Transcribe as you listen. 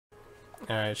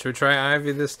Alright, should we try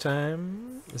Ivy this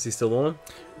time? Is he still on?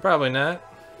 Probably not.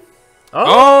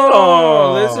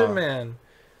 Oh! Lizard Man.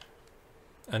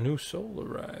 A new soul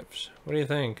arrives. What do you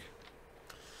think?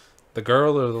 The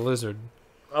girl or the lizard?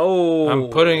 Oh! I'm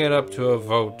putting it up to a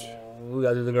vote. We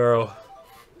gotta do the girl.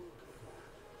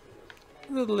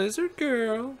 The lizard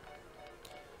girl.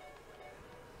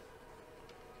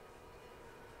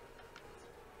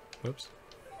 Whoops.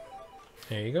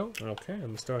 There you go. Okay, let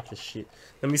me start this shit.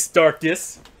 Let me start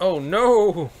this. Oh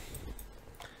no!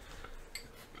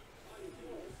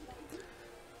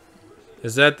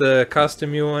 Is that the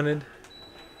costume you wanted?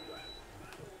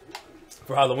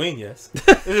 For Halloween, yes.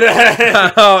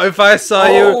 Oh, if I saw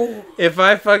you, if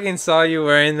I fucking saw you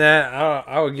wearing that,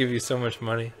 I would give you so much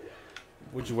money.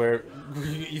 Would you wear it?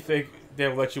 You think they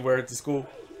would let you wear it to school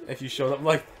if you showed up? I'm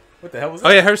like, what the hell was that?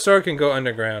 Oh yeah, her store can go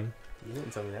underground. You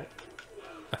didn't tell me that.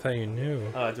 I thought you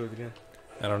knew. Oh, I'll do it again.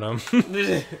 I don't know.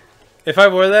 If I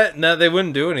wore that, no, they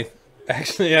wouldn't do anything.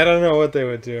 Actually, I don't know what they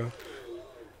would do.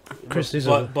 Chris, these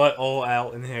are... Butt all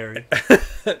out and hairy.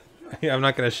 Yeah, I'm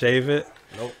not gonna shave it.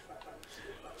 Nope.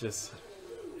 Just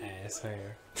ass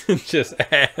hair. Just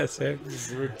ass hair.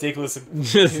 Just ridiculous.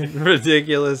 Just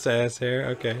ridiculous ass hair.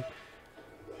 Okay.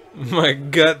 My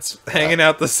guts hanging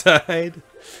out the side.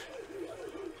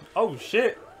 Oh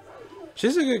shit.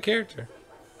 She's a good character.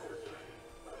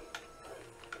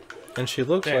 And she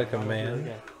looks like a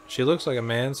man. She looks like a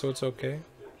man, so it's okay.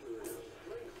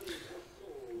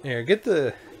 Here, get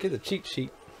the cheat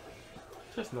sheet.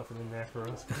 There's nothing in there for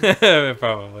us.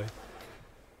 Probably.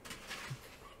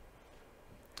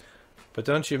 But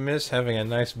don't you miss having a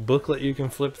nice booklet you can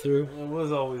flip through? It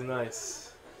was always nice.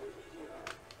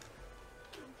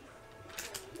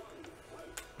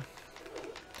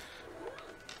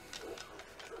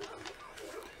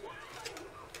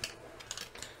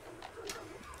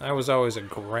 I was always a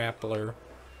grappler.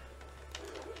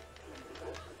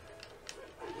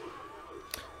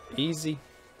 Easy.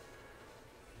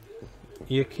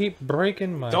 You keep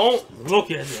breaking my... Don't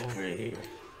look at me over here.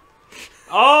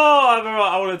 Oh, I remember.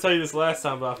 I wanted to tell you this last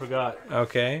time, but I forgot.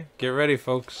 Okay, get ready,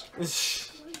 folks.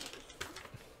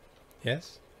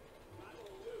 Yes?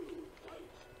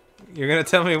 You're gonna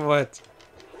tell me what?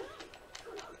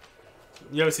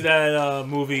 You ever see that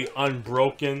movie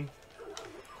Unbroken?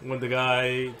 When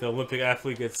the Olympic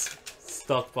athlete, gets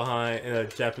stuck behind in a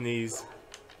Japanese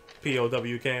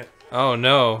POW camp. Oh,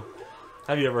 no.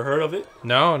 Have you ever heard of it?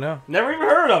 No, no. Never even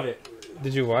heard of it.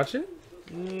 Did you watch it?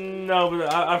 No,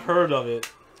 but I've heard of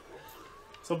it.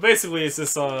 So basically, it's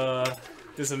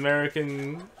this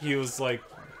American. He was like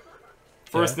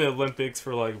first in the Olympics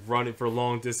for like running for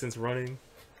long distance running,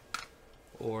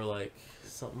 or like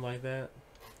something like that.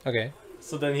 Okay.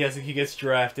 So then he gets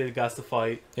drafted, got to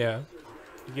fight. Yeah.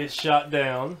 He gets shot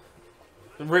down.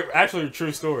 Actually, a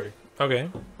true story. Okay.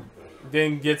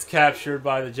 Then gets captured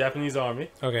by the Japanese army.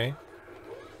 Okay.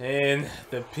 And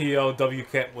the POW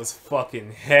camp was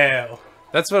fucking hell.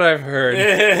 That's what I've heard.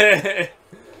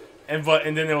 and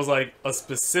then there was like a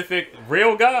specific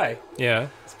real guy. Yeah.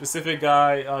 Specific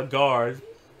guy, guard,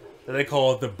 that they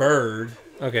called the Bird.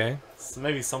 Okay. So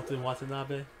maybe something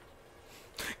Watanabe.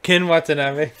 Ken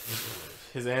Watanabe.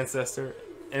 His ancestor.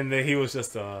 And then he was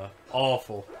just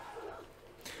awful.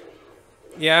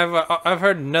 Yeah, I've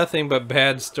heard nothing but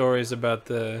bad stories about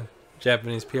the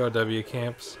Japanese POW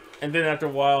camps. And then after a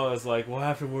while, I was like, well,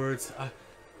 afterwards,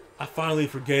 I finally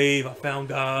forgave. I found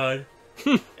God.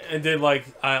 And then, like,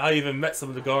 I even met some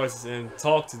of the guards and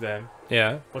talked to them.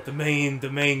 Yeah. But the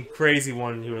main crazy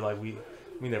one, he was like, we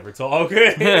never talk.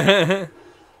 Okay.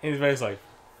 And he's like,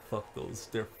 fuck those.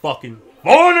 They're fucking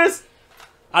foreigners.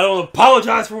 I don't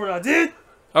apologize for what I did.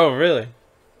 Oh, really?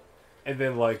 And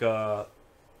then, like,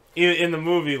 in the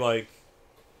movie, like,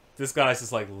 this guy's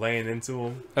just, like, laying into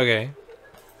him. Okay.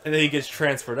 And then he gets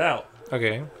transferred out.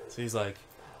 Okay. So he's like,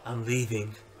 I'm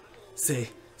leaving. Say,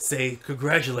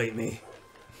 congratulate me.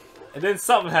 And then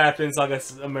something happens. I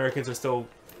guess Americans are still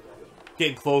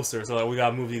getting closer. So, like, we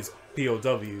gotta move these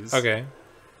POWs. Okay.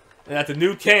 And at the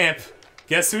new camp,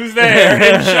 guess who's there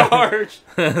in charge?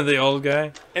 The old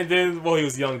guy? And then, well, he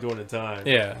was young during the time.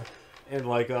 Yeah. And,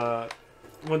 like,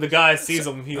 when the guy sees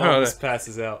him, he almost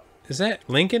passes out. Is that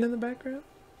Lincoln in the background?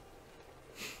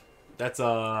 That's,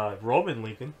 Roman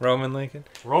Lincoln. Roman Lincoln?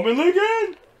 Roman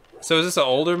Lincoln! So is this an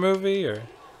older movie, or?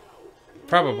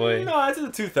 Probably. No, it's in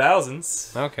the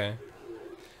 2000s. Okay.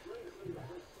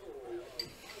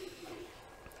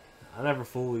 I never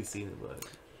fully seen it, but...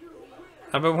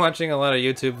 I've been watching a lot of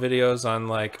YouTube videos on,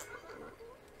 like,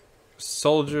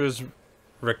 soldiers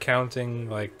recounting,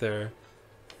 like, their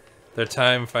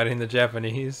time fighting the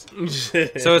Japanese.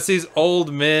 So it's these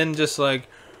old men just like,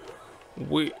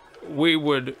 we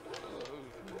would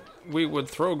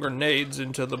throw grenades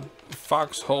into the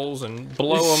foxholes and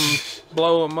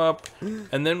blow them up,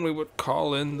 and then we would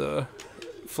call in the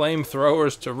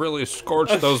flamethrowers to really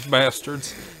scorch those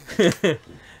bastards. Shit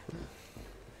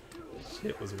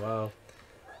was wild.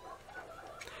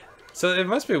 So it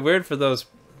must be weird for those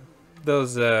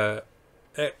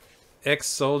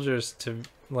ex-soldiers to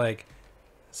like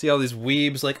see all these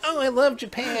weebs like, oh, I love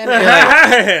Japan. Like,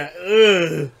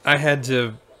 I had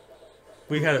to.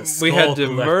 We had to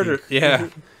murder. Yeah.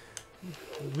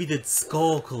 We did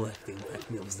skull collecting back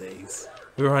in those days.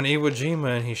 We were on Iwo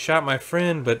Jima and he shot my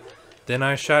friend, but then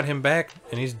I shot him back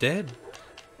and he's dead.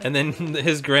 And then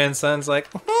his grandson's like,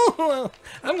 oh,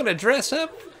 I'm gonna dress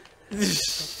up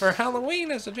for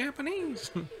Halloween as a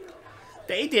Japanese.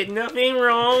 They did nothing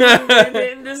wrong. They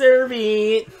didn't deserve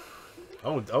it.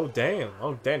 Oh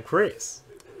damn, Chris.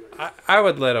 I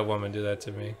would let a woman do that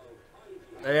to me.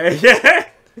 Yeah.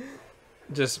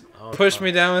 Just push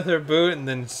me down with her boot and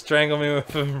then strangle me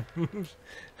with a,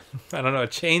 I don't know, a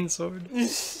chainsword.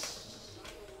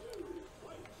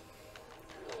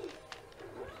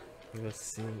 Let's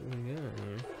see what we got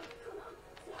here.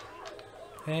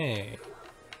 Hey.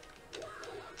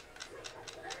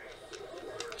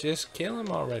 Just kill him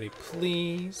already,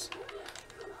 please.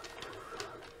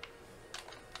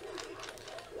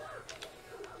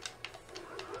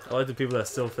 I like the people that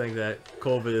still think that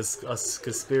COVID is a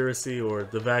conspiracy or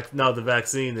the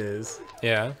vaccine is.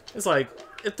 Yeah. It's like,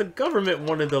 if the government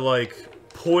wanted to, like,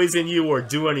 poison you or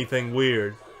do anything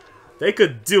weird, they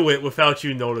could do it without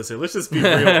you noticing. Let's just be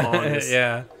real honest.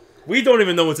 Yeah. We don't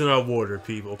even know what's in our water,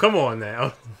 people. Come on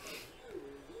now.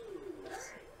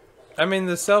 I mean,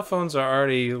 the cell phones are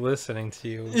already listening to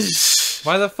you.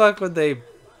 Why the fuck would they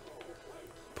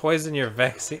poison your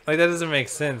vaccine? Like, that doesn't make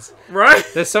sense. Right?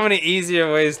 There's so many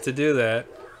easier ways to do that.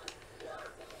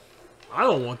 I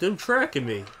don't want them tracking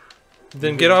me.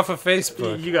 Then get off of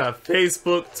Facebook. You got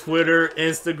Facebook, Twitter,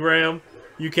 Instagram.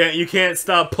 You can't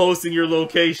stop posting your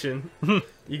location.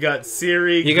 You got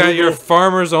Siri. You Google. got your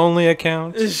farmers only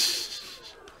account.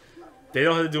 They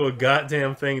don't have to do a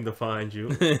goddamn thing to find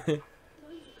you.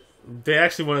 They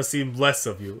actually want to see less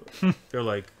of you. They're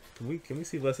like, can we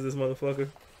see less of this motherfucker?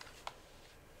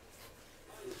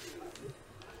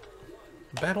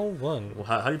 Battle 1. Well,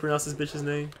 how do you pronounce this bitch's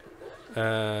name?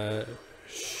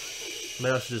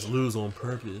 Maybe I should just lose on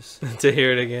purpose. To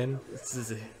hear it again.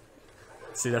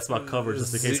 See, that's my cover,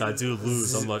 just in case I do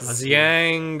lose. I'm like,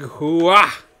 Xiang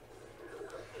Hua.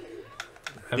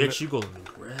 Bitch, you go let me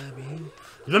grab him.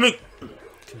 Let me.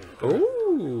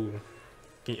 Ooh.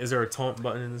 Is there a taunt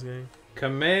button in this game?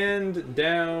 Command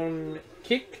down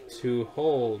kick to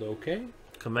hold, okay?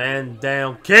 Command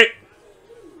down kick.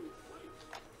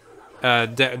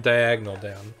 Diagonal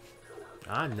down.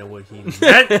 I know what he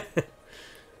meant.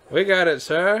 We got it,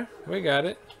 sir. We got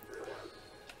it.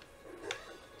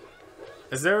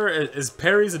 Is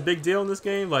parries a big deal in this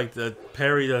game? Like the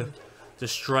parry to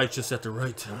strike just at the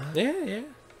right time? Yeah, yeah.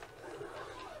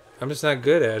 I'm just not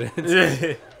good at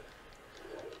it.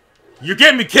 You're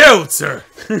getting me killed, sir.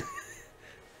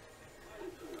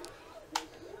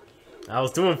 I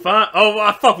was doing fine.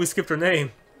 Oh, fuck, we skipped her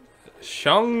name.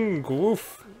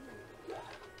 Shang-Woof.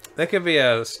 That could be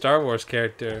a Star Wars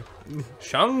character.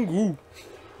 Shang-Wu.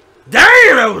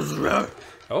 Damn, that was rough.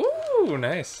 Oh,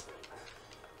 nice.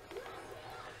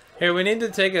 Here, we need to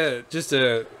take just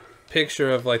a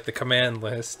picture of like the command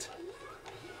list.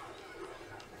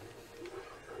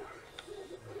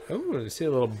 Oh, you see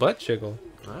a little butt jiggle.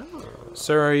 Oh.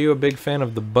 Sir, are you a big fan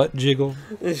of the butt jiggle?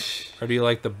 Or do you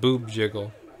like the boob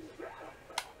jiggle?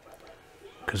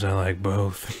 Because I like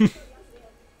both.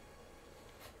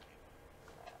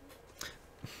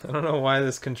 I don't know why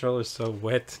this controller's so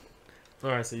wet.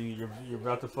 Alright, so you're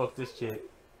about to fuck this chick.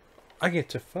 I get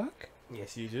to fuck?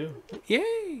 Yes, you do.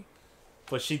 Yay!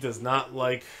 But she does not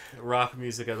like rock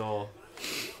music at all.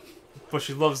 But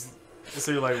she loves...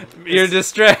 So you're like... You're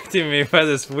distracting me by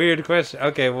this weird question.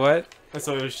 Okay, what? And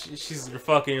so you're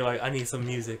fucking, you're like, I need some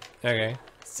music. Okay.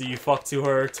 So you fuck to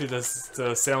her to the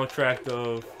soundtrack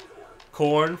of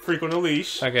Korn, Freak on a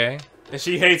Leash. Okay. And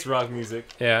she hates rock music.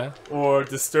 Yeah. Or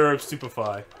Disturbed,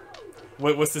 Stupefy.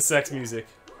 What's the sex music?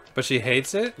 But she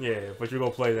hates it? Yeah, but you're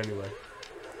gonna play it anyway.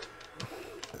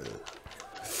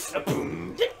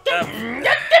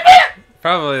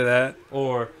 Probably that.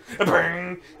 Or...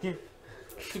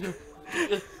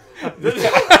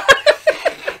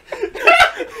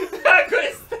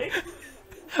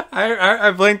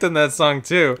 I blinked on that song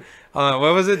too. What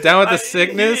was it? Down with the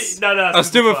sickness? No. Oh,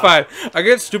 stupefied. I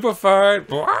get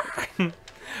stupefied.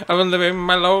 I've been living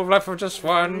my low life for just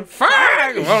one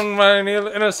fuck. One my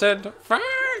innocent fuck.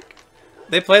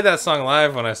 They played that song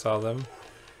live when I saw them.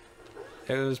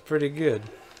 It was pretty good.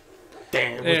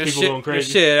 Damn, people going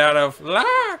crazy. Shit out of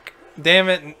luck. Damn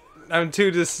it, I'm too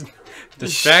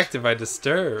distracted by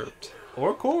Disturbed.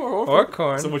 Or Korn. Or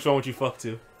Korn. So which one would you fuck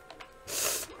to?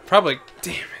 Probably,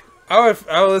 damn it. I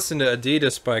would listen to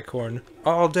Adidas by Korn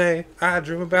all day. I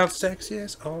dream about sex,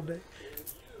 yes, all day.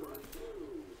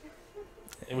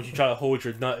 And would you try to hold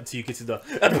your nut until you get to the...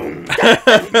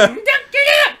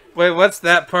 Wait, what's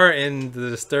that part in the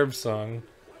Disturbed song?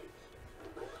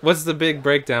 What's the big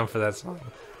breakdown for that song?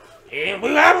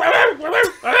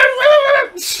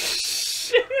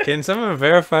 Can someone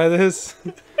verify this?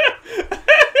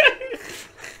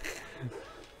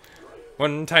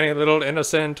 One tiny little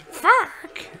innocent fuck.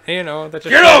 You know that.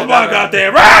 Get off my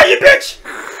goddamn ride, you bitch!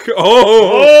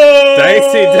 Oh,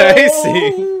 dicey.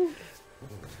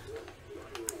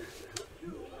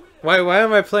 Why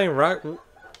am I playing rock?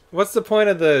 What's the point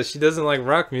of the she doesn't like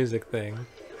rock music thing?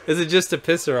 Is it just to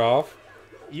piss her off?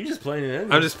 You just playing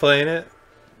it. I'm just playing it.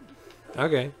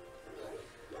 Okay.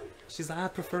 She's like, I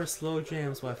prefer slow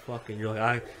jams. Why fucking? You're like,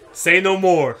 I say no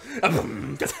more.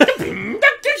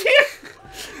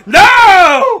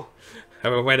 No!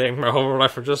 I've been waiting my whole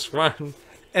life for just one.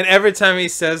 And every time he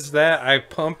says that, I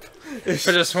pump for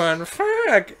just one.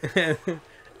 Fuck. And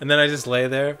then I just lay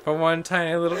there for one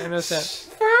tiny little innocent.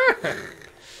 Fuck.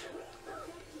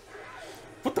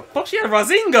 What the fuck? She had a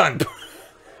Rasengan.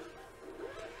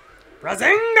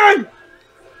 Rasengan.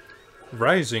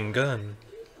 Rising gun.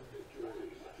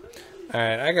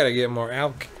 Alright, I gotta get more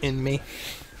alk in me.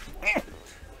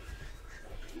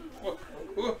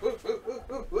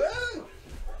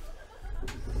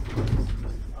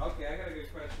 Okay, I got a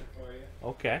good question for you.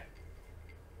 Okay.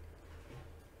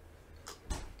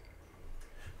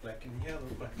 Black and yellow,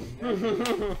 black and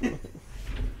yellow.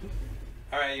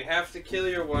 Alright, you have to kill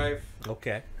your wife.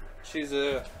 Okay. She's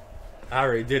a... I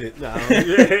already did it. No.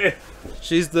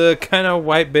 She's the kind of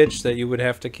white bitch that you would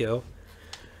have to kill.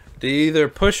 Do you either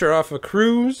push her off a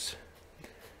cruise,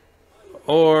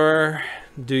 or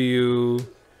do you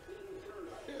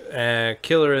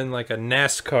kill her in like a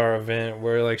NASCAR event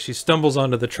where like she stumbles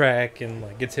onto the track and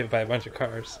like gets hit by a bunch of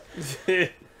cars? I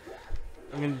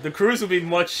mean, the cruise would be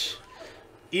much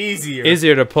easier.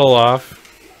 Easier to pull off.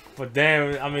 But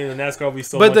damn, I mean, the NASCAR would be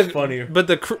so much funnier. But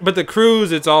the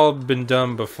cruise, it's all been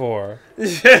done before. So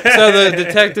the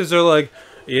detectives are like,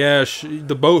 yeah,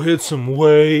 the boat hit some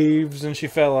waves and she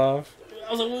fell off.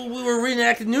 I was like, well, we were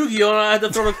reenacting Yu-Gi-Oh! And I had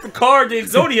to throw the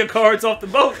Exodia cards off the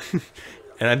boat.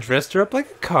 And I dressed her up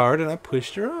like a card and I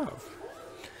pushed her off.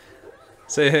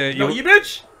 So you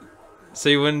bitch. So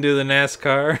you wouldn't do the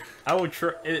NASCAR? I would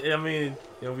try. I mean,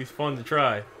 it'll be fun to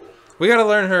try. We gotta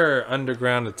learn her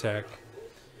underground attack.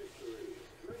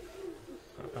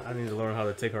 I need to learn how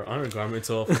to take our undergarments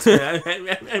off. I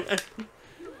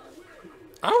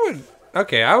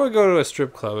would go to a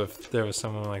strip club if there was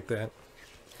someone like that.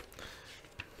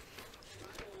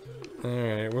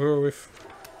 Alright, where were we?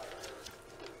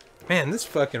 Man, this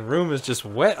fucking room is just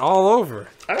wet all over.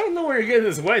 I don't know where you're getting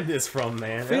this wetness from,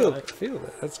 man. Feel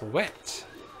that. That's wet.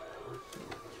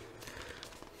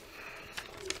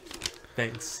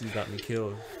 Thanks, you got me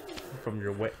killed from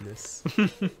your wetness.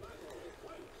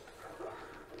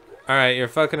 Alright, you're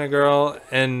fucking a girl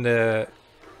and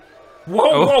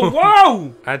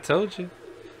Whoa! I told you.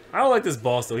 I don't like this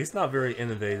boss though. He's not very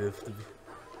innovative.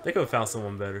 They could have found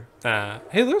someone better.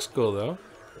 He looks cool though.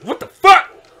 What the fuck?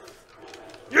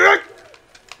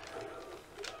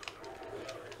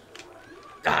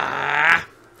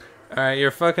 Alright,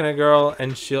 you're fucking a girl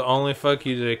and she'll only fuck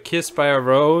you to kiss by a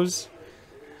rose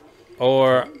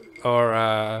or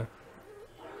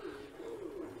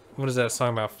what is that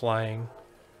song about flying?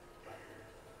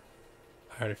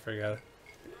 I already forgot it.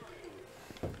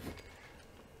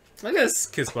 I guess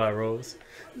Kiss by a Rose.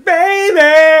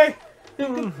 Baby!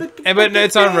 But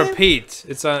it's on repeat.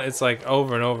 It's like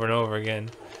over and over and over again.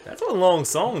 That's a long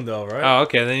song though, right? Oh,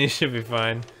 okay, then you should be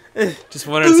fine. Just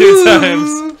one or two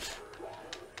times.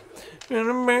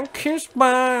 Kissed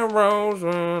by a rose.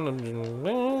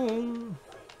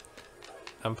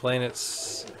 I'm playing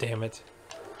it. Damn it.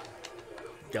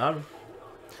 Got him.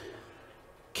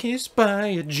 Kissed by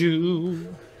a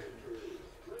Jew.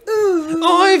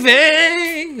 Oy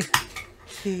vey!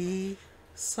 He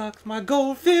sucked my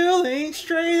gold filling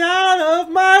straight out of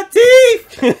my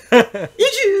teeth.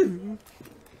 You.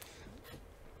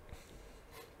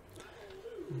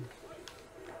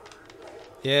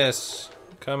 Yes,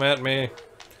 come at me.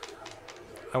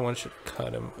 I want you to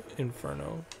cut him,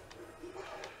 Inferno.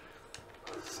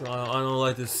 So I don't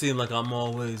like to seem like I'm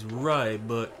always right,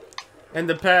 but in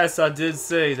the past I did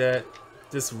say that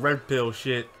this red pill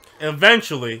shit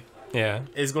eventually Yeah.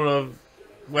 is gonna.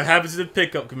 What happens to the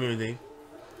pickup community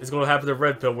is gonna happen to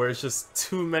red pill, where it's just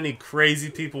too many crazy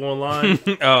people online.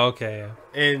 Oh, okay.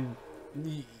 Yeah. And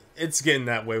it's getting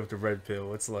that way with the red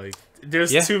pill. It's like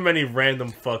there's Yeah. too many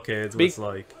random fuckheads. It's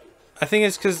like, I think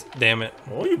it's because, damn it,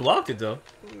 oh, you blocked it though.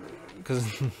 because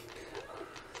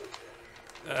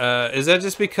is that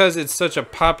just because it's such a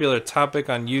popular topic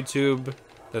on YouTube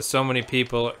that so many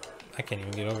people, I can't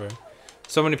even get over it.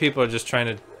 So many people are just trying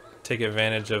to take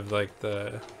advantage of like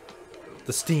the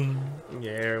steam.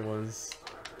 Yeah, everyone's.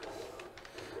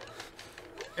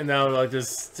 And now like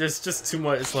there's just too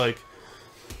much. It's like,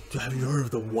 have you heard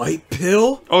of the white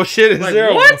pill? Oh shit! Is Like,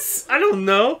 there what? I don't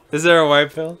know. Is there a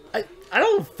white pill? I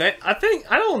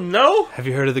don't know. Have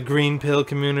you heard of the green pill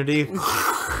community?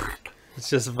 It's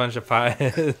just a bunch of pies.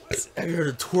 Have you heard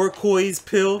of turquoise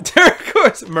pill?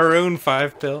 Turquoise, maroon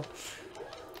 5 pill.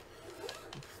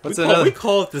 What's another? We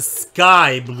call it the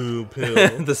sky blue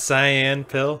pill. The cyan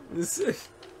pill.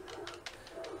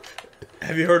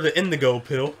 Have you heard of the indigo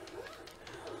pill?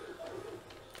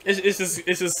 It's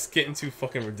just getting too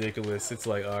fucking ridiculous. It's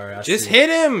like, all right, Just hit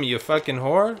him, you fucking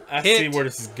whore. I see where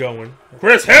this is going.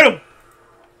 Chris, hit him!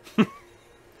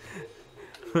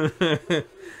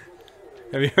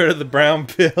 Have you heard of the brown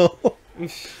pill?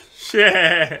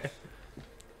 Shit.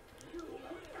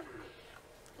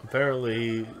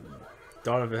 Apparently,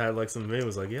 Donovan had like some video.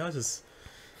 Was like, yeah, I just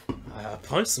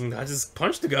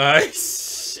punched the guy.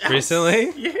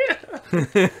 Recently? Yeah. I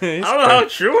don't know how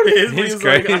true it is. But He's was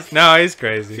crazy. like, No, he's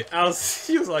crazy.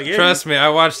 he was like, yeah. Trust me, I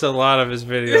watched a lot of his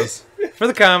videos. For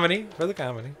the comedy. For the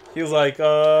comedy. He was like,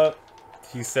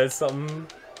 he said something.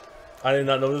 I did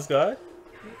not know this guy.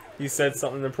 He said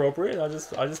something inappropriate. I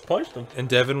just punched him. And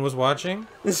Devin was watching?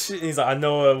 He's like, I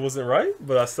know I wasn't right,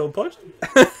 but I still punched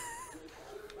him.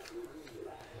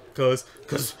 Cause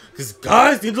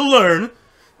guys need to learn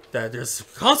that there's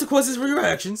consequences for your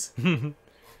actions.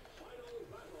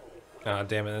 Ah,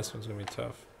 damn it, this one's gonna be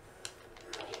tough.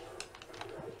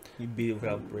 You beat it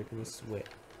without breaking a sweat.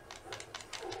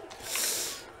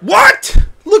 What?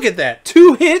 Look at that.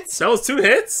 2 hits? That was 2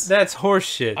 hits? That's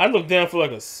horseshit. I looked down for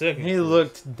like a second. He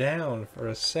looked down for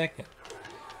a second.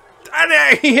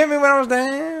 He hit me when I was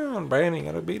down. Brandon,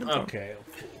 you gotta beat him. Okay.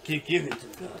 Give it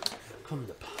to God. Come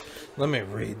to pop. Let me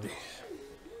read these.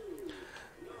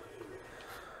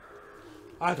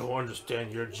 I don't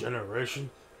understand your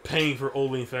generation paying for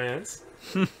OnlyFans.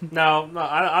 No,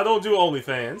 I don't do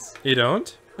OnlyFans. You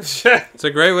don't? God It's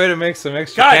a great way to make some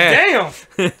extra cash.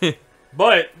 damn!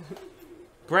 But,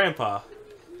 Grandpa,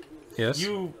 Yes.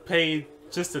 you paid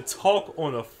just to talk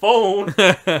on a phone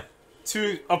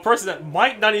to a person that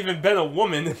might not even been a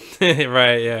woman.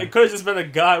 Right, yeah. It could have just been a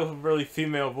guy with a really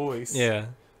female voice. Yeah.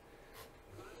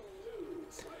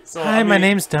 So, Hi, my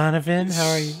name's Donovan. How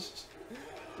are you?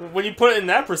 When you put it in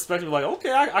that perspective, like,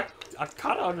 okay, I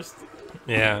kind of understand.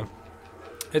 Yeah.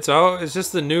 It's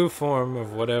just the new form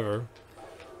of whatever.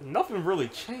 Nothing really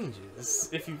changes.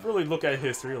 If you really look at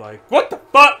history, like, what the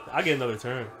fuck? I get another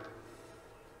turn.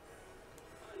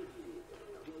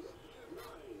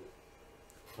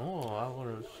 Oh, I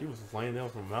wonder if she was laying down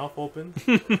with her mouth open.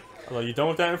 I'm like, you done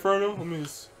with that, Inferno? Let me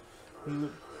just...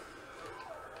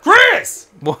 Chris!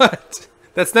 What?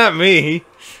 That's not me.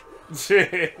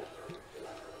 Shit.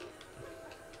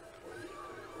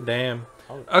 Damn.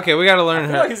 Okay, we gotta learn I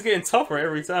feel how. like he's getting tougher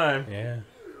every time. Yeah.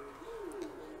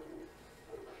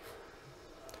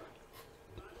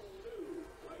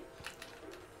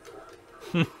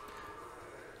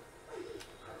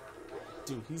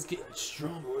 Dude, he's getting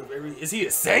stronger with every... Is he a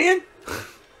Saiyan?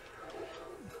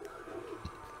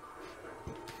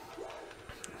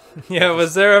 Yeah,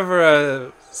 was there ever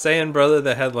a Saiyan brother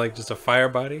that had like just a fire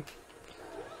body?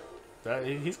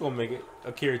 He's gonna make it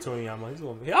Akira Toriyama. He's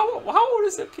gonna. How old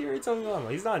is Akira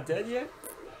Toriyama? He's not dead yet.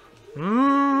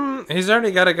 He's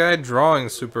already got a guy drawing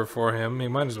super for him. He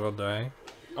might as well die.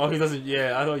 Oh, he doesn't.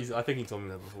 Yeah, I think he told me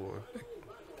that before.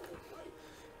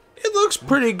 It looks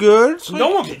pretty good. It's No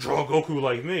one can draw Goku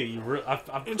like me.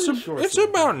 I'm It's pretty sure it's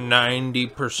about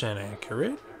 90%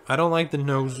 accurate. I don't like the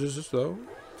noses though.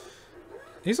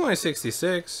 He's only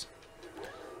 66.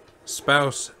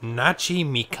 Spouse Nachi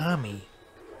Mikami.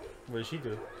 What did she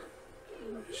do?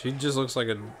 She just looks like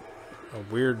a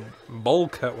weird bowl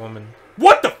cut woman.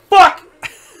 What the fuck?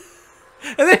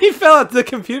 And then he fell at the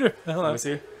computer. Let me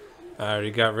see. I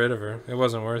already got rid of her. It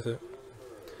wasn't worth it.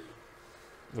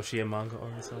 Was she a manga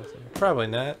artist also? Probably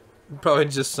not. Probably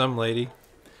just some lady.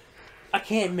 I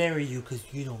can't marry you because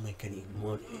you don't make any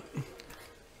money.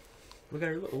 Look at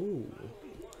her. Ooh.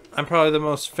 I'm probably the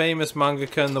most famous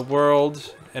mangaka in the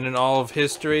world and in all of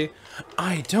history.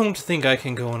 I don't think I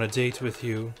can go on a date with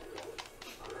you.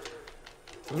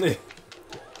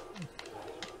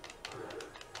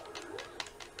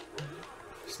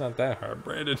 It's not that hard,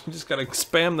 Brandon. You just gotta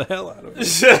spam the hell out of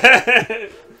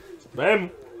it.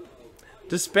 Spam.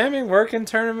 Does spamming work in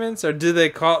tournaments, or do they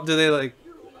like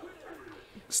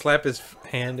slap his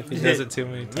hand if he does it too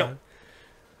many times?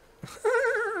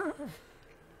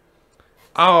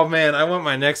 Oh man, I want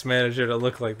my next manager to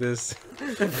look like this.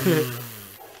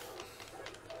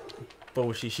 But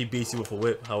when she beats you with a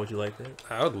whip, how would you like that?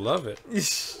 I would love it.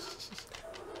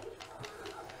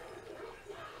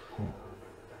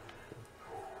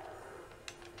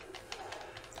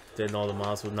 Then all the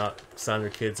moms would not sign their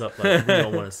kids up. Like, we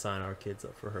don't want to sign our kids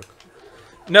up for her.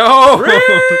 No!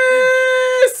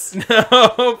 Chris!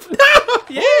 Nope. No!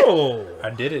 Yeah! Oh. I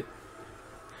did it.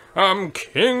 I'm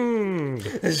king!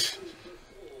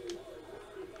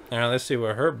 Alright, let's see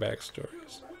what her backstory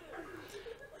is.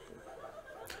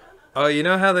 Oh, you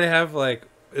know how they have, like,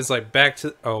 it's like back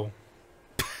to... Oh.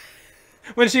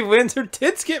 When she wins, her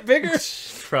tits get bigger?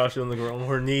 Crouching on the ground on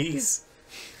her knees.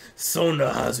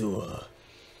 Sonda Hazua.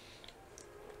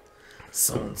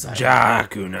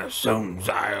 Jakuna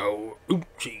Sonzayo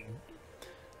Uchi.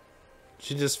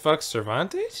 She just fucks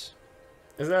Cervantes?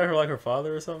 Is that her like her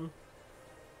father or something?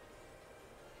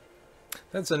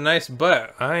 That's a nice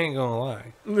butt. I ain't gonna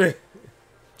lie.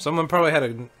 Someone probably had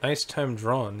a nice time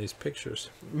drawing these pictures.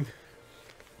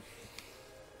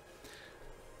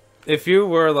 If you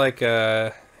were like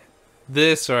a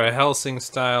this or a Helsing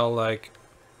style like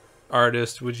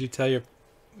artist, would you tell your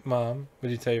mom?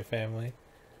 Would you tell your family?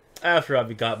 After I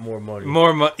got more money.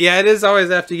 More money. Yeah, it is always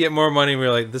after you get more money.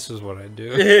 We're like, this is what I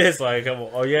do. It's like,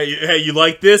 oh yeah, hey, you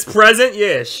like this present?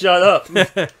 Yeah, shut up.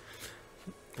 But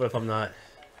if I'm not,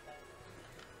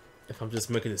 if I'm just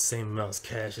making the same amount of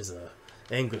cash as a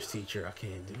English teacher, I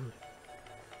can't do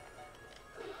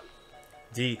it.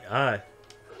 D.I.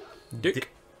 Dick.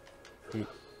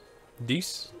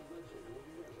 Dees.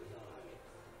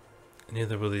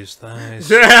 Neither will these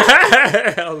thighs.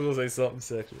 I was gonna say something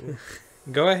sexual.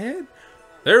 Go ahead.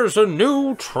 There's a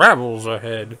new travels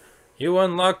ahead. You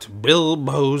unlocked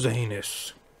Bilbo's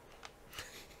anus.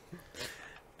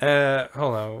 Hold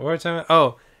on. What were we talking about?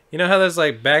 Oh, you know how there's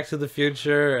like Back to the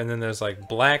Future and then there's like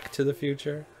Black to the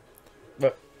Future?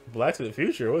 But Black to the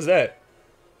Future, what's that?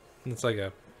 It's like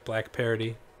a black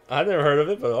parody. I've never heard of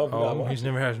it, but He's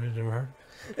never heard.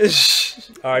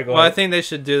 All right, go Well, ahead. I think they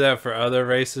should do that for other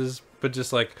races, but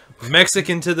just like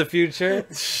Mexican to the future.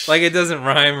 Like it doesn't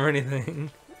rhyme or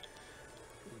anything.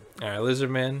 Alright, Lizard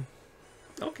Man.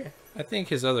 Okay. I think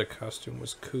his other costume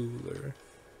was cooler.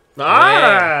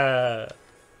 Ah!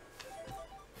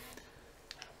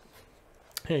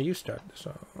 Here, you start this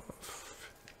off.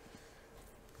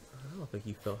 I don't think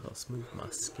you felt how smooth my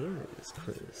skin is,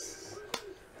 Chris.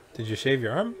 Did you shave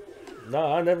your arm?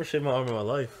 No, I never shaved my arm in my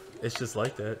life. It's just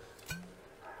like that.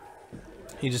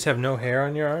 You just have no hair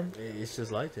on your arm? It's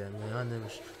just like that, man. I never.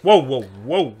 Whoa, whoa,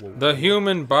 whoa, whoa. The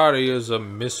human body is a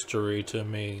mystery to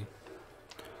me.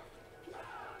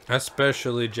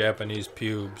 Especially Japanese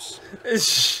pubes.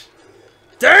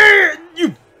 Damn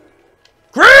you,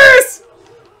 Chris!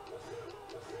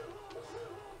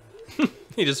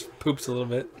 He just poops a little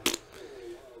bit.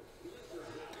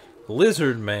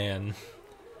 Lizard Man.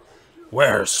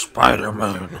 Where's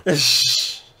Spider-Man?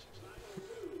 Is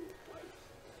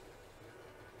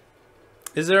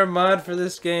there a mod for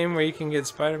this game where you can get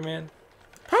Spider-Man?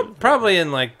 Probably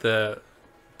in like Soul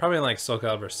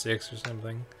Calibur 6 or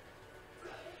something.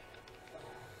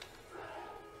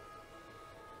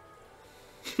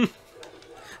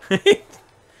 I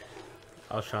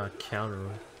was trying to counter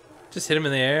him. Just hit him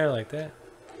in the air like that.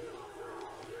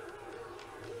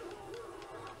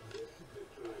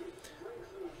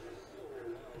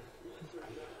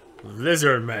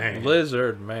 Lizard Man.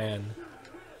 Lizard Man.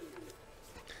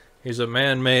 He's a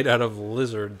man made out of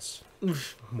lizards.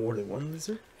 More than one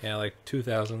lizard? Yeah, like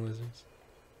 2,000 lizards.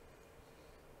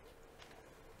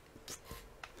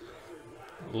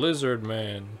 Lizard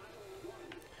Man.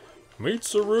 Meet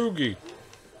Sarugi.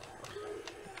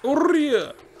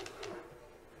 Uria.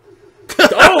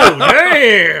 Oh,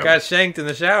 damn! Got shanked in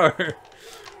the shower. I'm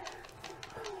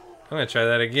gonna try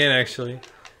that again, actually.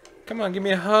 Come on, give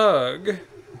me a hug.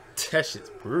 That shit's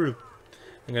brutal.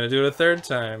 I'm gonna do it a third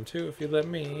time, too, if you let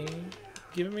me.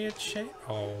 Give me a chance.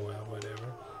 Oh, well,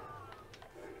 whatever.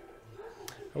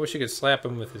 I wish you could slap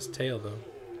him with his tail,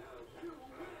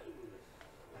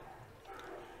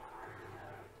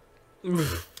 though.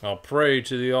 I'll pray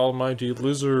to the almighty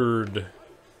lizard.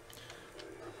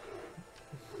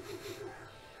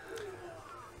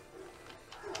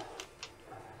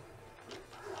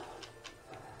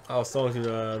 I was talking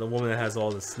to the woman that has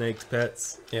all the snakes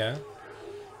pets. Yeah.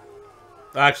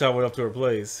 Actually, I went up to her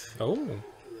place. Oh.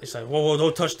 She's like, whoa,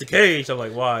 don't touch the cage. I'm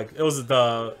like, why? It was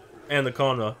the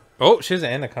anaconda. Oh, she's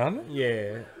an anaconda?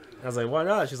 Yeah. I was like, why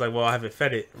not? She's like, well, I haven't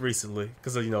fed it recently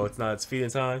because it's not its feeding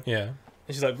time. Yeah. And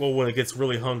she's like, well, when it gets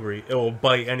really hungry, it will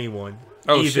bite anyone,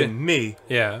 Oh, even shit. me.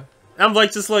 Yeah. I'm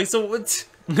like, so what?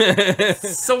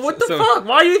 So what the fuck?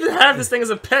 Why you even have this thing as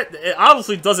a pet? It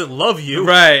obviously doesn't love you.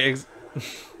 Right.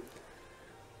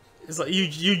 It's like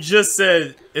you just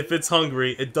said if it's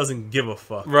hungry, it doesn't give a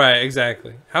fuck. Right,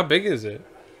 exactly. How big is it?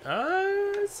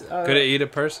 Could Could it eat a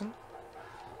person?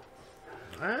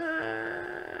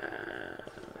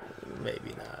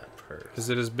 Maybe not. Is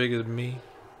it as big as me?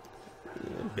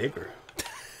 Bigger.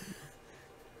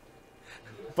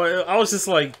 But I was just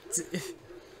like, because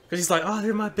he's like, oh,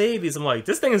 they're my babies. I'm like,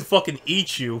 this thing is fucking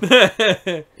eat you.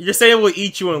 You're saying it will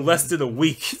eat you in less than a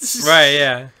week. Right,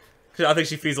 yeah. I think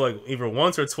she feeds like either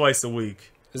once or twice a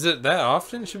week. Is it that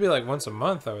often? It should be like once a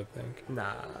month, I would think.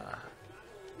 Nah.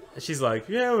 And she's like,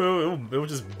 yeah, it will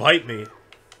just bite me.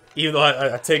 Even though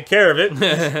I take care of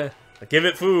it. I give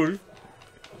it food.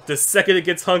 The second it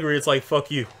gets hungry, it's like,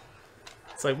 fuck you.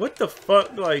 It's like, what the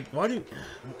fuck? Like, why do...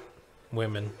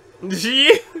 Women.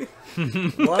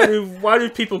 why do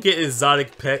people get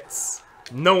exotic pets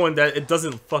knowing that it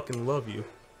doesn't fucking love you?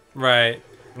 Right.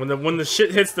 When the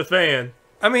shit hits the fan,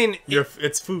 I mean,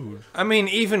 it's food. I mean,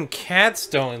 even cats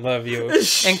don't love you,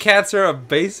 and cats are a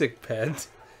basic pet.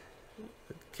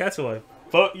 Cats are like,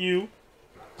 fuck you,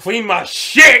 clean my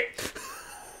shit.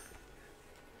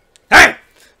 Hey,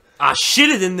 I shit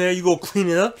it in there. You go clean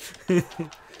it up.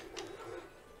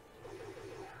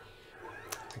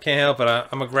 I can't help it.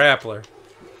 I'm a grappler.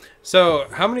 So,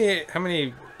 how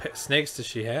many snakes does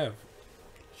she have?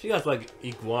 She got like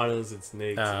iguanas and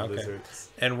snakes and lizards.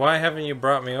 And why haven't you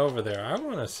brought me over there? I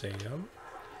want to see them.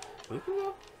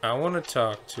 I want to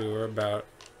talk to her about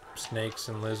snakes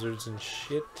and lizards and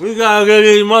shit. We gotta get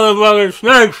these motherfucking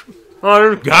snakes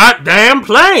on this goddamn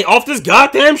plane off this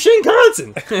goddamn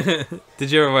Shinkansen. Did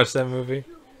you ever watch that movie?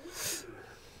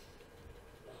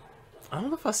 I don't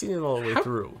know if I've seen it all the way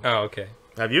through. Oh, okay.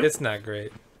 Have you? It's not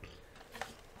great.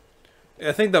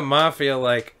 I think the mafia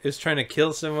is trying to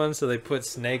kill someone, so they put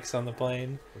snakes on the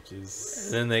plane. Which is...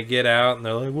 And then they get out and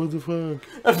they're like, "What the fuck?"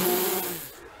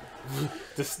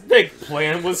 The snake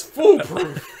plan was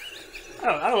foolproof.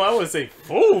 I wouldn't say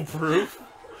foolproof.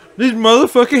 These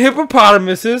motherfucking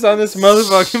hippopotamuses on this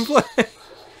motherfucking plane.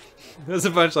 There's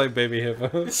a bunch like baby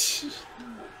hippos.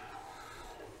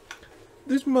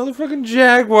 These motherfucking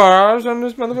jaguars on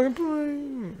this motherfucking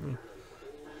plane.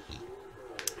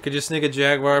 Could you sneak a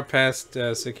jaguar past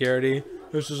security?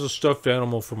 This is a stuffed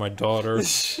animal for my daughter.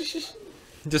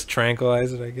 Just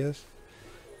tranquilize it, I guess.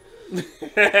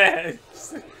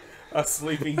 A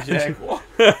sleeping jaguar.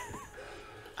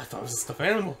 I thought it was a stuffed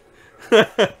animal.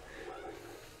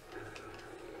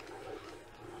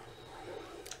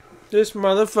 This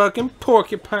motherfucking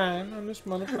porcupine on this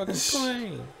motherfucking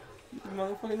plane.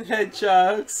 Motherfucking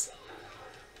hedgehogs.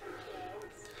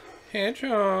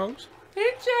 Hedgehogs.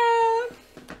 Hedgehog.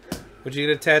 Would you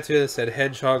get a tattoo that said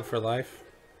hedgehog for life?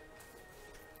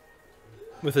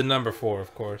 With a number 4,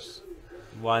 of course.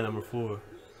 Why number 4?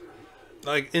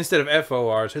 Like, instead of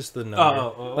F-O-R, it's just the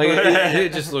number. Like,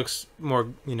 it just looks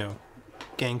more,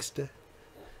 gangsta.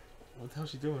 What the hell's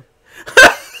she doing?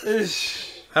 I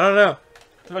don't know.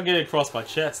 If I get it across my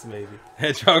chest, maybe.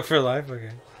 Hedgehog for life?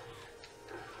 Okay.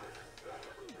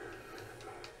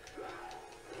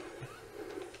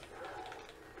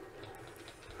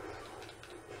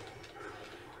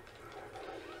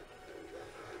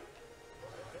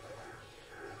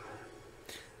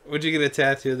 Would you get a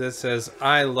tattoo that says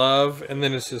 "I love" and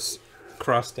then it's just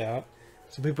crossed out?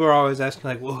 So people are always asking,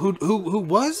 like, "Well, who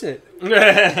was it?" You're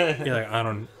like, I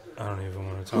don't even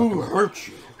want to talk. Who hurt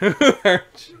you? Who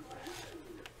hurt you?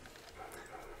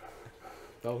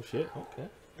 Oh shit! Okay.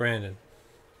 Brandon.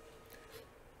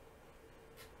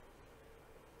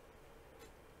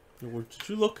 Did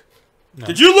you look? No.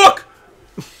 Did you look?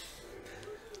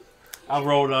 I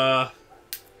wrote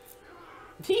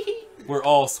we're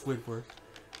all Squidward.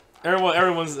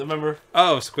 Everyone's remember.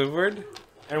 Oh, Squidward.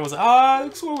 Everyone's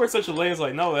like, Squidward's such a lame. It's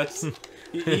like, no,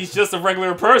 he's just a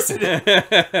regular person.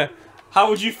 How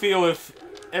would you feel if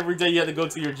every day you had to go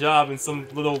to your job and some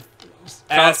little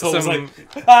asshole was like,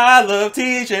 I love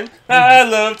teaching. I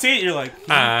love teaching. You're like,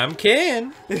 I'm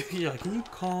Ken. You're like, can you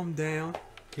calm down?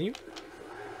 Can you?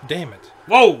 Damn it.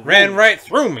 Whoa! Ran right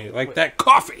through me like that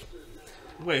coffee.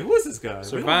 Wait, who is this guy?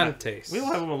 Cervantes. We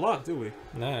don't have him unlocked, do we?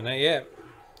 No, not yet.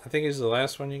 I think he's the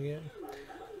last one you get.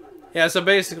 Yeah, so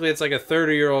basically it's like a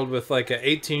 30-year-old with like an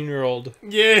 18-year-old.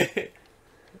 Yeah.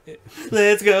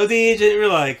 Let's go, DJ. We're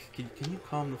like, can you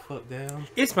calm the fuck down?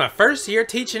 It's my first year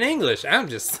teaching English. I'm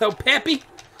just so peppy.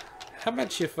 How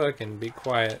about you fucking be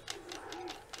quiet?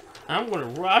 I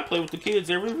play with the kids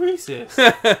every recess.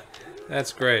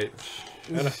 That's great.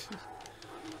 It's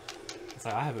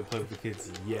like, I haven't played with the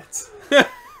kids yet.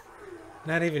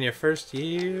 Not even your first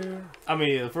year? I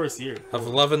mean, the first year. Of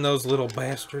loving those little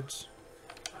bastards?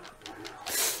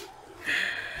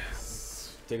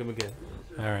 Take them again.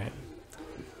 Alright.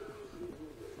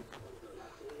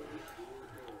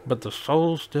 But the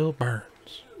soul still burns.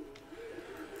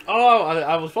 Oh,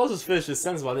 I was supposed to finish this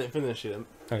sentence, but I didn't finish it.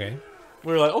 Okay.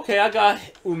 We were like, okay, I got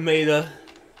Umeda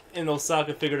and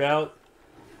Osaka figured out.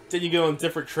 Then you get on a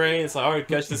different train. It's like, alright,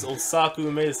 catch this Osaka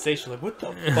Umeda station. Like, what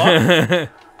the fuck?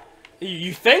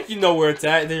 You think you know where it's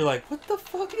at, and then you're like, what the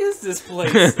fuck is this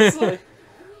place? It's like,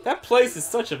 that place is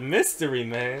such a mystery,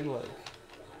 man. Like,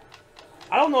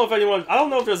 I don't know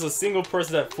if there's a single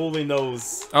person that fully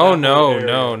knows. Oh,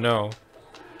 no.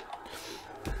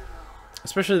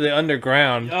 Especially the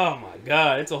underground. Oh my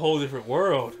god, it's a whole different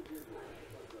world.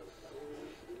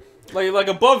 Like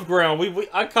above ground,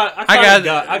 I got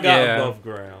above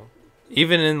ground.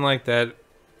 Even in like that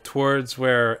towards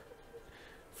where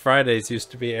Fridays used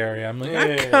to be area, I'm like,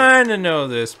 I kind of know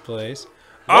this place.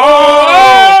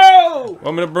 Oh!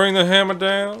 Want me to bring the hammer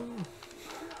down?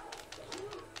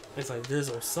 It's like there's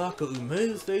Osaka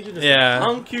Umeda Station. There's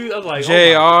Hankyu. I'm like,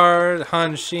 JR,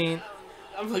 Hanshin.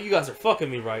 I'm like, you guys are fucking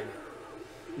me right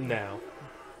now.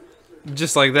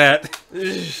 Just like that.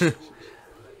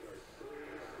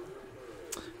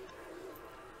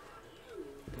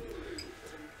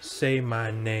 Say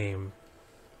my name.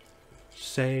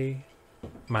 Say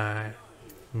my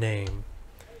name.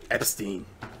 Epstein.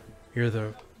 You're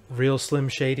the real Slim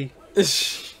Shady?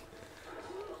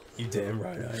 You damn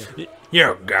right I am.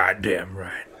 You're goddamn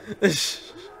right.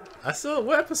 I saw,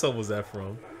 what episode was that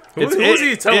from? Who was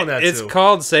he telling that to? It's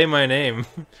called Say My Name.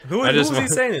 Who was he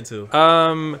saying it to?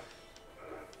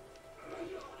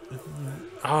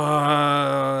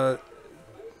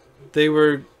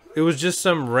 It was just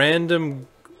some random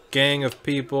gang of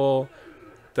people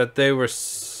that they were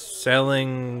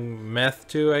selling meth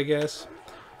to, I guess.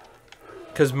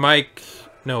 Because I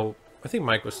think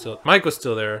Mike was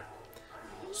still there.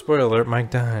 Spoiler alert,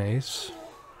 Mike dies.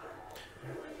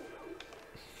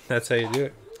 That's how you do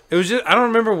it. It was just, I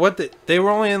don't remember they were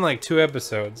only in like 2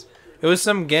 episodes. It was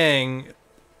some gang.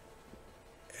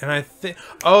 And I think,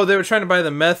 they were trying to buy the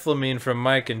methylamine from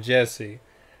Mike and Jesse.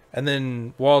 And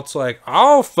then Walt's like,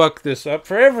 I'll fuck this up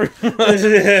for everyone.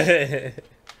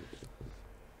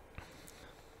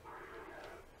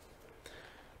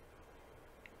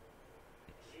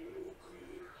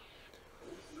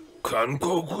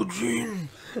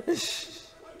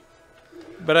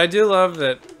 But I do love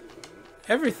that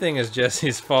everything is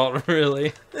Jesse's fault,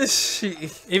 really.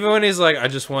 Even when he's like, I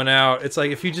just went out. It's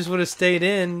like, if you just would have stayed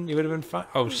in, you would have been fine.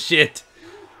 Oh, shit.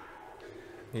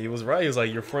 He was right. He was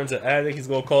like, your friend's an addict. He's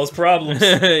going to cause problems.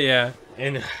 Yeah.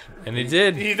 And he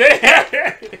did. He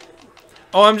did.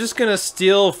 Oh, I'm just going to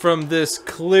steal from this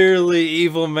clearly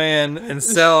evil man and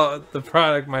sell the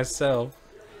product myself.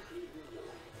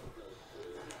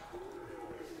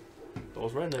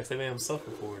 Those rednecks, they made him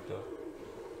suffer for it, though.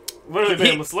 Literally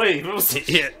made him a slave.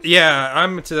 Yeah,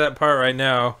 I'm to that part right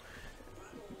now.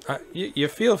 You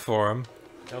feel for him.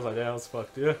 I was like, that was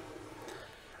fucked, yeah.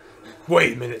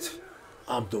 Wait a minute.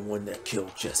 I'm the one that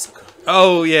killed Jessica.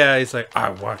 Oh, yeah. He's like, I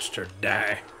watched her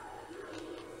die.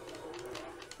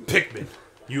 Pikmin.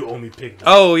 You owe me Pikmin.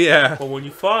 Oh, yeah. But when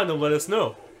you find them, let us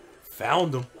know.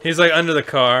 Found them. He's like under the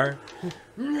car.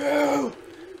 No.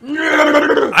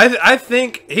 I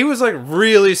think he was like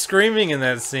really screaming in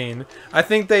that scene. I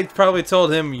think they probably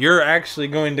told him, you're actually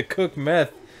going to cook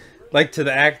meth, like to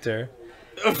the actor.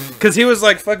 Because he was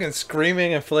like fucking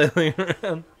screaming and flailing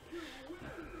around.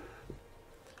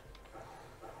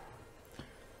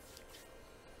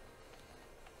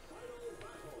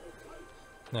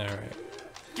 Alright.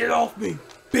 Get off me,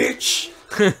 bitch!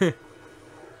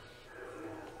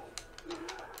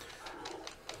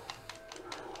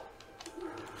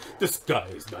 This guy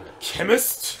is not a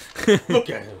chemist. Look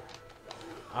at him.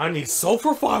 I need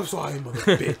sulfur 5 so I am a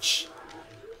bitch.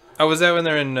 Oh, was that when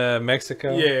they're in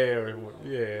Mexico? Yeah.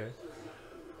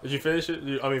 Did you finish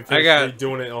it? I got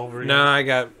doing it over again? No, I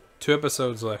got 2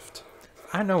 episodes left.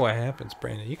 I know what happens,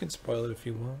 Brandon. You can spoil it if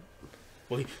you want.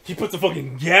 Well, he puts a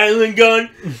fucking Gatling gun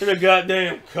in a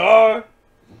goddamn car.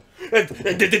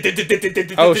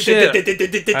 Oh shit! I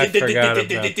forgot about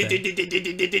that.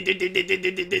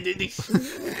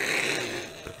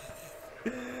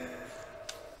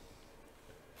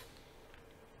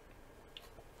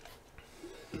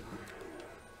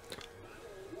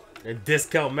 And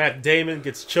Discount Matt Damon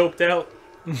gets choked out.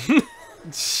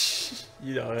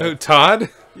 You know. Oh, Todd?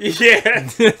 Yeah.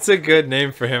 That's a good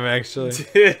name for him, actually.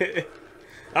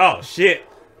 Oh, shit.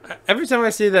 Every time I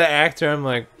see that actor, I'm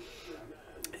like,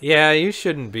 yeah, you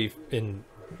shouldn't be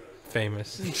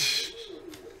famous.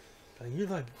 You look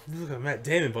like Matt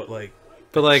Damon, but like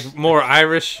more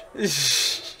Irish.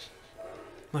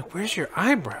 Like, where's your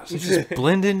eyebrows? They just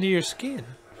blend into your skin.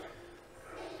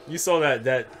 You saw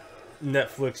that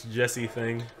Netflix Jesse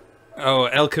thing. Oh,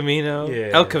 El Camino? Yeah.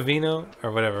 El Camino?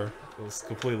 Or whatever. It was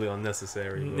completely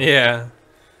unnecessary. But. Yeah.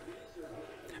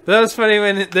 But that was funny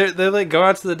when they like go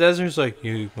out to the desert. It's like,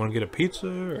 you want to get a pizza?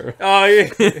 Or... Oh, yeah.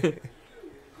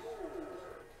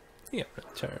 Yeah,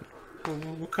 return.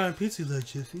 What kind of pizza you like,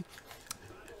 Jesse?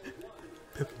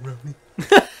 Pepperoni.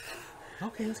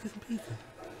 Okay, let's get some pizza.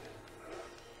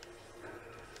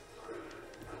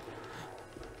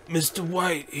 Mr.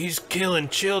 White, he's killing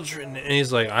children. And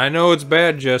he's like, I know it's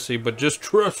bad, Jesse, but just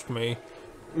trust me.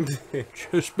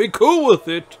 Just be cool with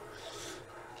it.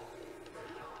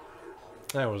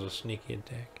 That was a sneaky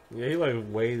attack. Yeah, he like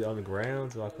weighed on the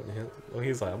ground so I couldn't hit. Well,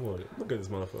 he's like, I'm gonna look at this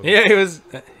motherfucker. Yeah,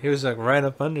 he was like right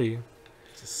up under you.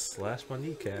 Just slash my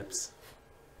kneecaps.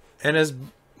 And as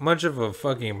much of a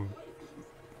fucking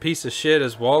piece of shit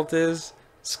as Walt is,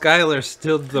 Skylar's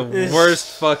still the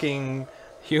worst fucking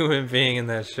human being in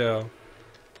that show.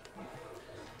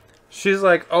 She's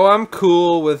like, oh, I'm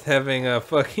cool with having a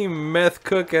fucking meth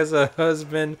cook as a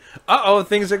husband. Uh-oh,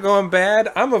 things are going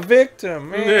bad. I'm a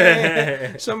victim.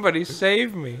 Somebody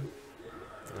save me.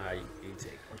 Nah, you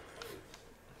take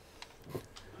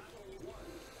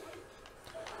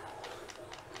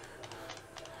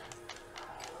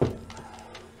it.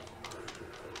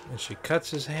 And she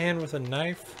cuts his hand with a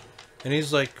knife. And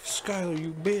he's like, Skylar,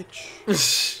 you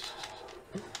bitch.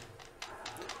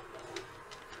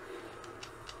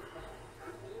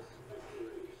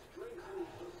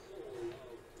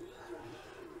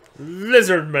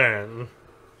 Lizard Man.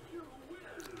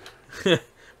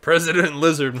 President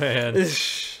Lizard Man.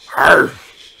 What?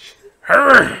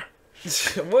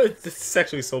 This is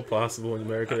actually so possible in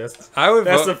America. That's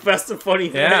the funny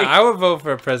thing. Yeah, I would vote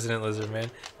for President Lizard Man.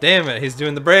 Damn it, he's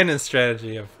doing the Brandon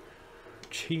strategy of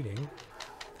cheating.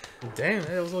 Damn,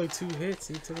 that was only 2 hits.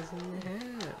 He took us in your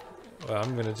head. Well,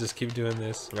 I'm gonna just keep doing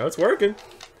this. No, it's working.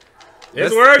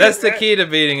 It's working. That's the key to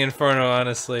beating Inferno,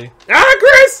 honestly. Ah,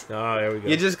 Chris! Oh, there we go.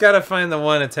 You just gotta find the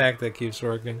one attack that keeps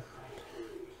working.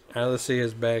 Alright, let's see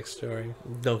his backstory.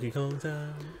 Donkey Kong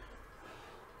time.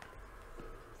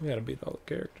 We gotta beat all the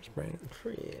characters, Brandon.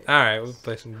 Yeah. Alright, we'll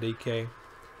play some DK.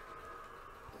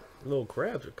 Little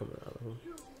crabs are coming out of him.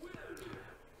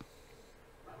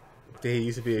 Did he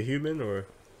used to be a human, or?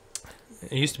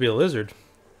 It used to be a lizard.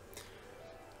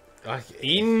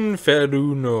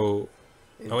 Inferno.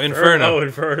 Oh, Inferno. Oh,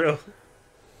 Inferno.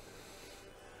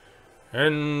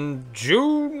 And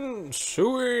Jun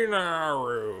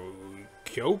Suinaru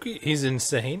Kyoki. He's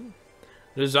insane.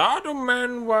 Lizardo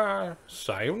Manwa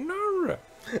Sayonara.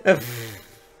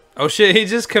 Oh shit, he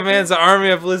just commands an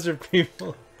army of lizard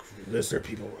people. Lizard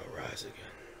people will rise again.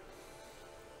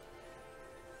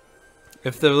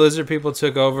 If the lizard people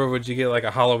took over, would you get like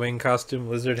a Halloween costume,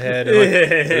 lizard head?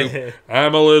 And like,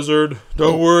 I'm a lizard.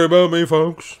 Don't worry about me,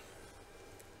 folks.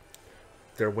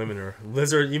 Their women are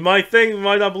lizard. You might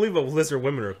not believe, but lizard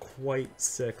women are quite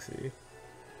sexy,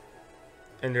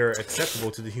 and they're acceptable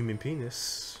to the human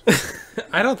penis.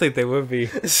 I don't think they would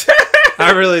be. I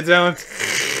really don't.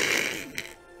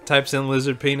 Types in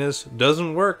lizard penis,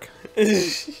 doesn't work.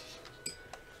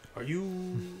 Are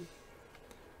you?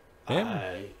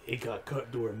 Yeah. It got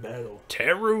cut during battle.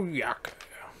 Teruyaka.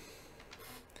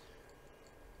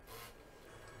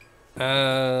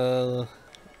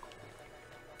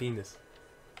 Penis.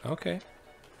 Okay.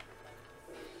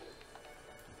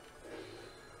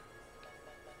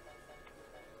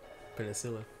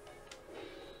 Penicillin.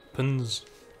 Pins.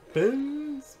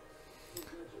 Pins.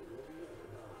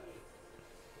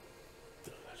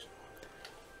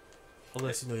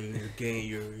 Unless you know you're gonna gain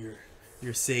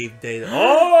your saved data.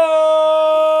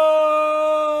 Oh!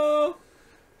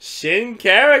 Shin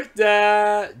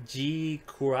character G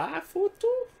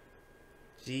Kurafuto?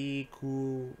 G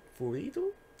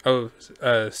Kufurito? Oh,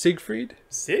 Siegfried?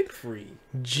 Siegfried.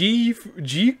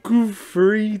 Gikufrito.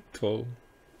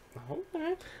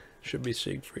 Okay. Should be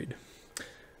Siegfried.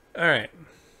 Alright.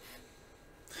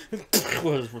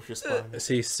 What is your spine?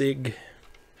 See, Sig.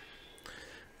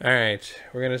 Alright,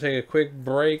 we're gonna take a quick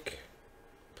break.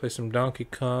 Play some Donkey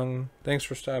Kong. Thanks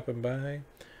for stopping by.